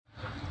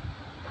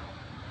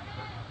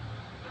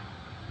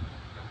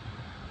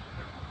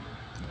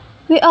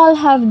We all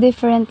have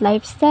different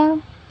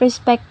lifestyle,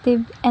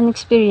 perspective, and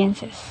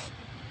experiences.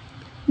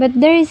 But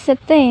there is a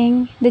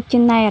thing that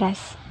unites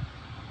us.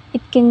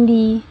 It can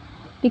be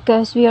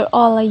because we are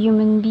all a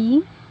human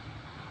being,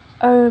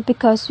 or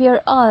because we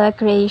are all a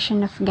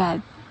creation of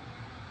God.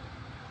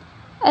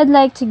 I'd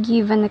like to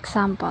give an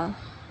example.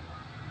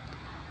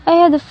 I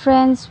had a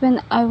friends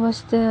when I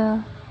was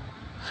still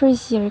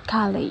first year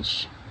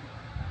college.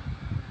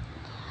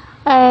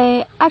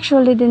 I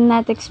actually did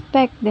not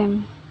expect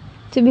them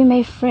to be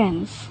my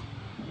friends.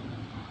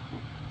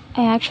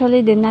 I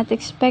actually did not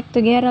expect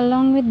to get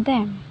along with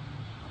them.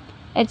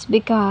 It's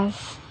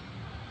because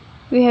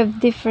we have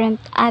different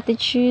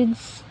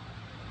attitudes,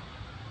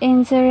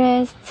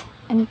 interests,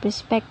 and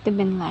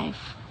perspective in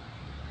life.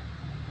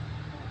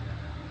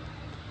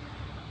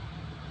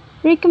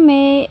 Rika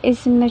May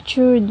is a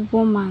matured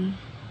woman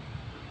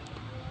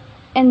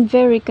and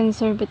very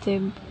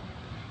conservative.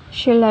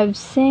 She loves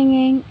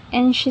singing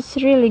and she's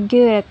really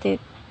good at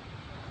it.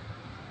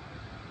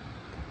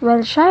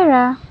 While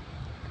Shira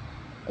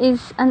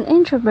is an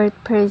introvert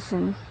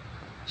person.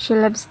 She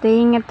loves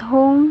staying at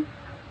home,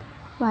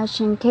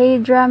 watching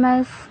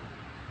K-dramas,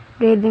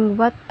 reading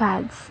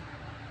Wattpads,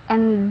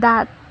 and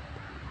that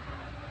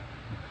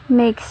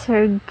makes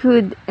her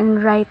good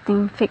in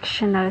writing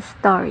fictional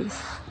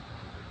stories.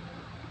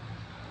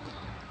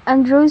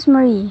 And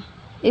Rosemary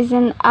is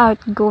an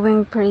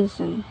outgoing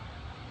person,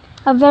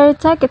 a very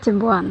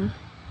talkative one.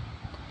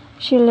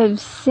 She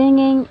loves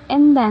singing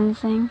and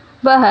dancing,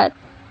 but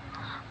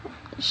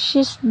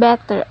she's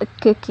better at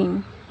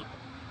cooking.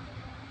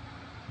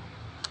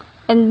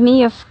 And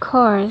me, of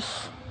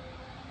course,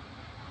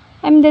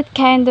 I'm that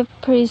kind of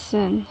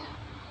person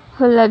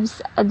who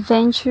loves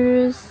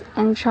adventures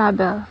and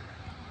travel.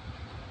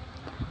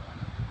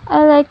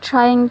 I like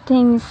trying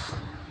things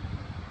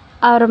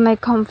out of my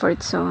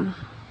comfort zone.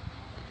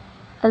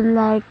 I'd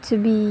like to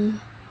be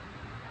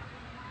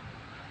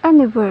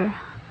anywhere.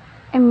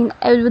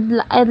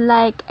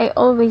 I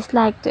always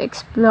like to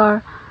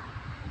explore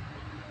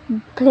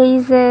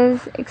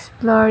places,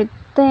 explore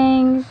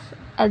things.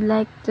 I'd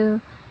like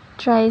to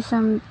try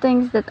some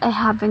things that I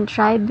haven't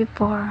tried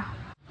before.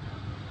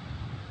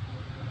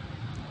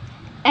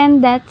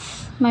 And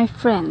that's my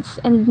friends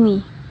and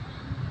me.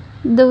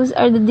 Those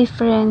are the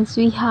difference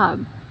we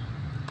have.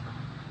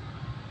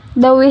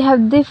 Though we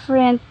have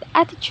different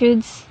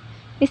attitudes,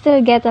 we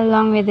still get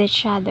along with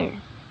each other.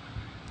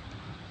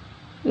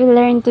 We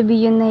learn to be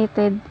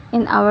united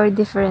in our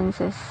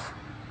differences.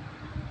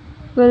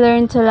 We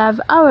learn to love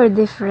our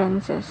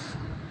differences.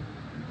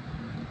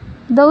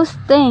 Those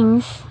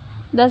things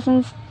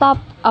doesn't stop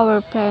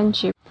our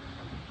friendship.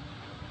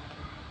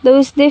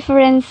 Those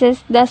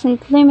differences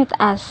doesn't limit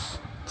us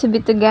to be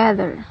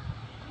together.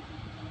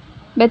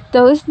 But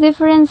those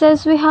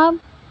differences we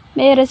have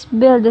made us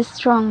build a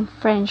strong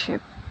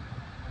friendship.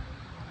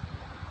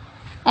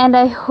 And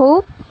I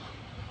hope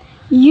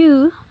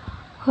you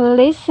who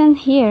listen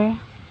here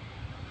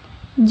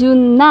do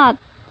not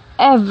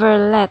ever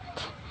let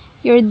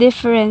your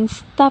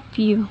difference stop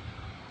you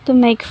to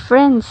make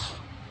friends,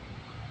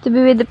 to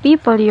be with the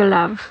people you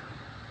love.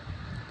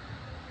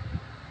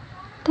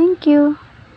 Thank you.